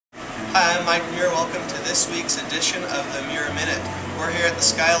Hi, I'm Mike Muir. Welcome to this week's edition of the Muir Minute. We're here at the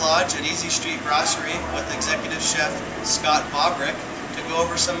Sky Lodge at Easy Street Brasserie with Executive Chef Scott Boberek to go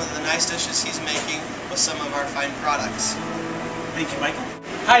over some of the nice dishes he's making with some of our fine products. Thank you, Michael.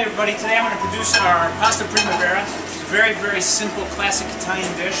 Hi, everybody. Today I'm going to produce our pasta primavera. It's a very, very simple classic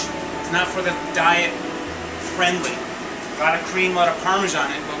Italian dish. It's not for the diet friendly. A lot of cream, a lot of Parmesan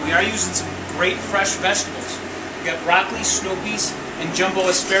in it, but we are using some great fresh vegetables. We've got broccoli, snow peas, and jumbo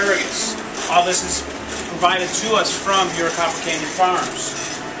asparagus. All this is provided to us from Muir Canyon Farms.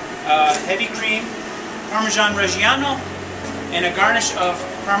 Heavy cream, Parmesan Reggiano, and a garnish of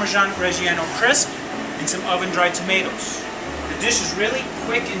Parmesan Reggiano crisp, and some oven-dried tomatoes. The dish is really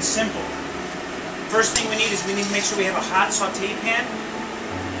quick and simple. First thing we need is we need to make sure we have a hot saute pan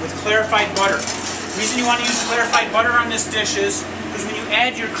with clarified butter. The reason you want to use clarified butter on this dish is because when you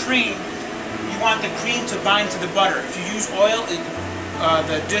add your cream, you want the cream to bind to the butter. If you use oil,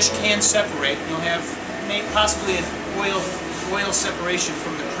 the dish can separate. You'll have possibly an oil separation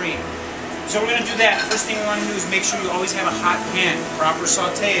from the cream. So we're going to do that. First thing we want to do is make sure you always have a hot pan. Proper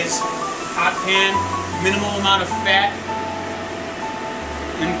saute is hot pan, minimal amount of fat,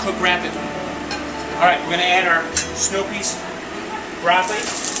 and cook rapidly. Alright, we're going to add our snow peas, broccoli,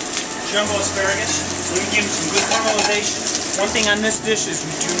 jumbo asparagus. We're going to give them some good caramelization. One thing on this dish is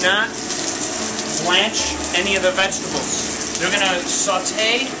we do not blanch any of the vegetables. They're going to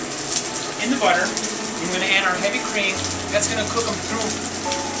saute in the butter. We're going to add our heavy cream. That's going to cook them through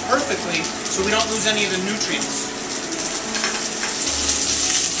perfectly so we don't lose any of the nutrients.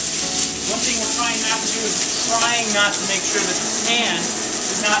 One thing we're trying not to do is not to make sure that the pan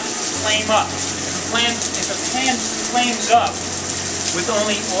does not flame up. If a pan flames up with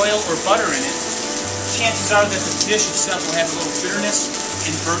only oil or butter in it, chances are that the dish itself will have a little bitterness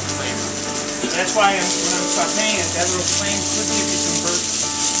and burnt flavor. That's why when I'm sauteing it, that little flame could give you some burnt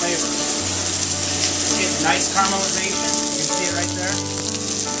flavor. Get nice caramelization. You can see it right there.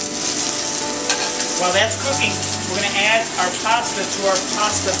 While that's cooking, we're going to add our pasta to our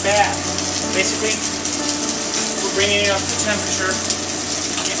pasta bath. Basically, we're bringing it up to temperature,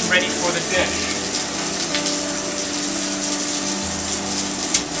 getting ready for the dish.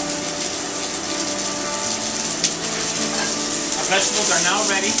 Our vegetables are now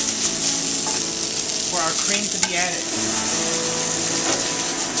ready for our cream to be added.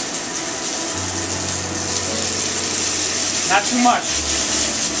 Not too much.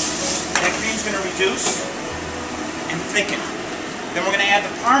 That cream's going to reduce and thicken. Then we're going to add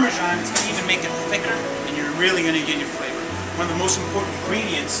the Parmesan. It's going to even make it thicker, and you're really going to get your flavor. One of the most important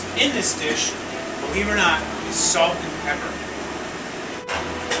ingredients in this dish, believe it or not, is salt and pepper.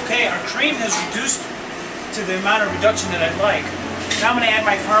 Okay, our cream has reduced to the amount of reduction that I'd like. Now I'm going to add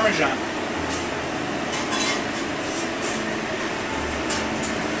my Parmesan.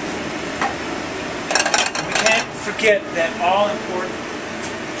 Forget that all-important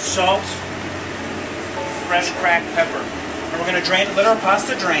salt, fresh cracked pepper. And we're going to let our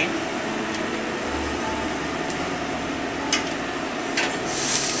pasta drain.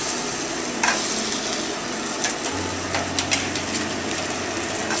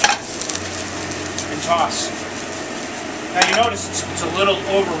 And toss. Now you notice it's a little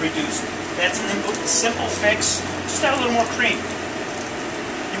over-reduced. That's a simple fix. Just add a little more cream.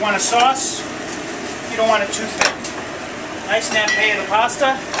 You want a sauce? You don't want it too thick. Nice nappe of the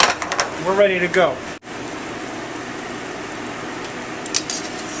pasta. We're ready to go.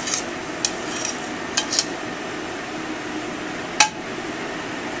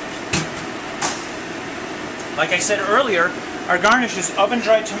 Like I said earlier, our garnish is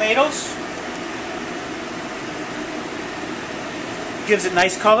oven-dried tomatoes. Gives it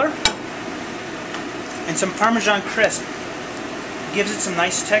nice color. And some Parmesan crisp. Gives it some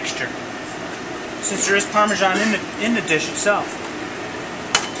nice texture, since there is Parmesan in the dish itself.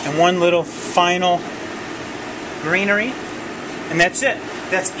 And one little final greenery, and that's it.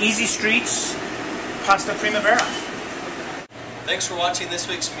 That's Easy Street's Pasta Primavera. Thanks for watching this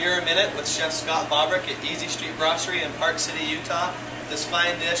week's Muir Minute with Chef Scott Boberek at Easy Street Brasserie in Park City, Utah. This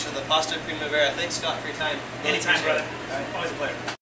fine dish of the Pasta Primavera. Thanks, Scott, for your time. Anytime, brother. Always a pleasure.